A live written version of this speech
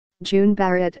June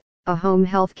Barrett, a home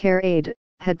health care aide,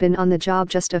 had been on the job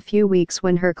just a few weeks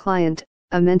when her client,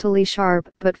 a mentally sharp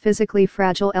but physically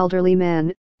fragile elderly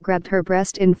man, grabbed her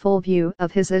breast in full view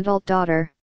of his adult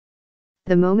daughter.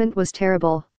 The moment was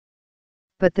terrible.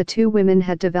 But the two women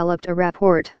had developed a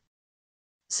rapport.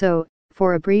 So,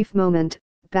 for a brief moment,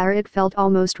 Barrett felt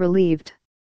almost relieved.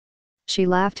 She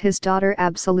laughed. His daughter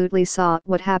absolutely saw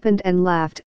what happened and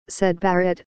laughed, said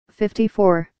Barrett,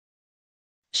 54.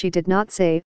 She did not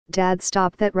say, "Dad,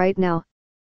 stop that right now."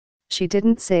 She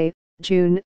didn't say,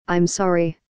 "June, I'm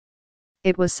sorry.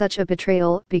 It was such a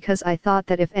betrayal," because I thought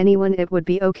that if anyone it would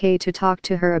be okay to talk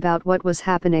to her about what was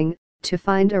happening, to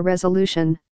find a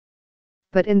resolution.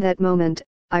 But in that moment,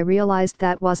 I realized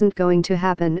that wasn't going to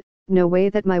happen, no way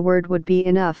that my word would be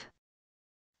enough.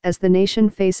 As the nation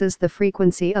faces the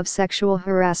frequency of sexual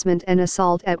harassment and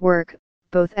assault at work,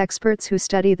 both experts who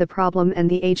study the problem and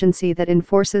the agency that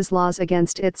enforces laws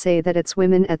against it say that it's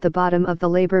women at the bottom of the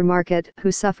labor market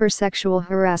who suffer sexual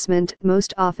harassment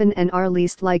most often and are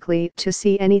least likely to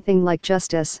see anything like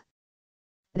justice.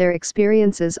 Their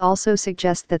experiences also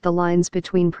suggest that the lines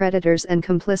between predators and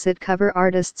complicit cover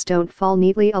artists don't fall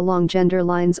neatly along gender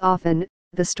lines often.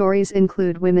 The stories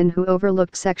include women who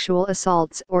overlooked sexual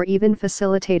assaults or even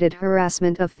facilitated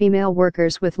harassment of female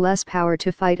workers with less power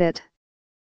to fight it.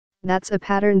 That's a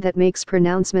pattern that makes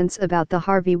pronouncements about the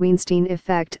Harvey Weinstein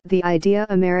effect, the idea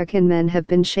American men have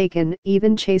been shaken,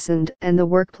 even chastened, and the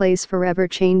workplace forever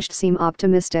changed, seem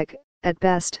optimistic, at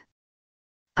best.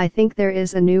 I think there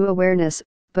is a new awareness,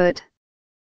 but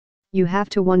you have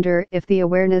to wonder if the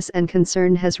awareness and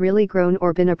concern has really grown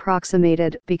or been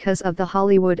approximated because of the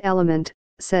Hollywood element,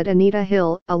 said Anita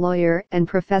Hill, a lawyer and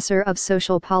professor of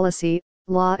social policy,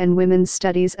 law and women's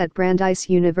studies at Brandeis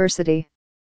University.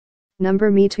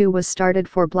 Me Too was started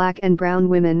for Black and brown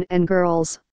women and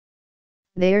girls.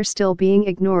 They are still being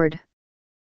ignored.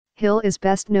 Hill is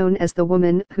best known as the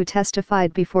woman who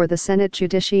testified before the Senate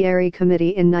Judiciary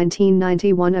Committee in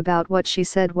 1991 about what she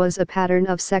said was a pattern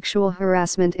of sexual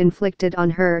harassment inflicted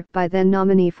on her by then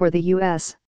nominee for the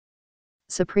U.S.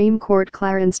 Supreme Court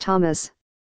Clarence Thomas.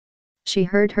 She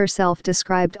heard herself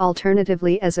described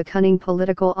alternatively as a cunning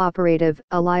political operative,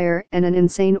 a liar, and an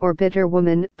insane or bitter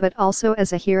woman, but also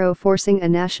as a hero forcing a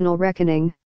national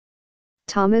reckoning.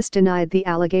 Thomas denied the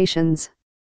allegations.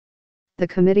 The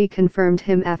committee confirmed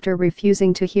him after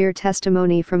refusing to hear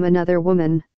testimony from another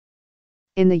woman.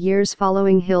 In the years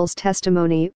following Hill's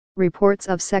testimony, reports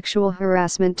of sexual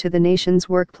harassment to the nation's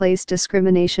workplace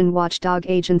discrimination watchdog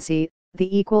agency,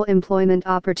 the Equal Employment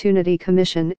Opportunity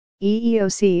Commission,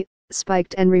 EEOC,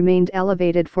 spiked and remained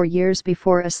elevated for years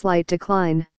before a slight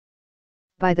decline.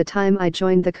 By the time I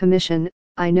joined the commission,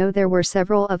 I know there were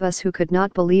several of us who could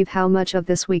not believe how much of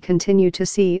this we continue to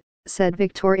see, said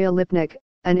Victoria Lipnick,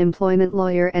 an employment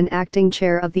lawyer and acting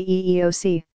chair of the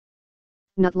EEOC.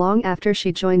 Not long after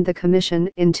she joined the commission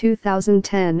in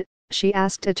 2010, she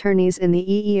asked attorneys in the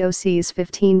EEOC's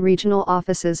 15 regional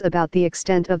offices about the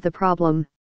extent of the problem.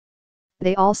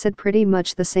 They all said pretty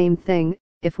much the same thing: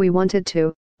 if we wanted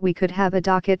to, we could have a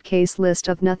docket case list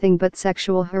of nothing but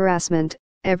sexual harassment,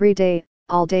 every day,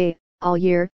 all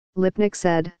year, Lipnick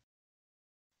said.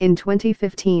 In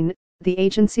 2015, the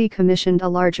agency commissioned a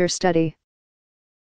larger study.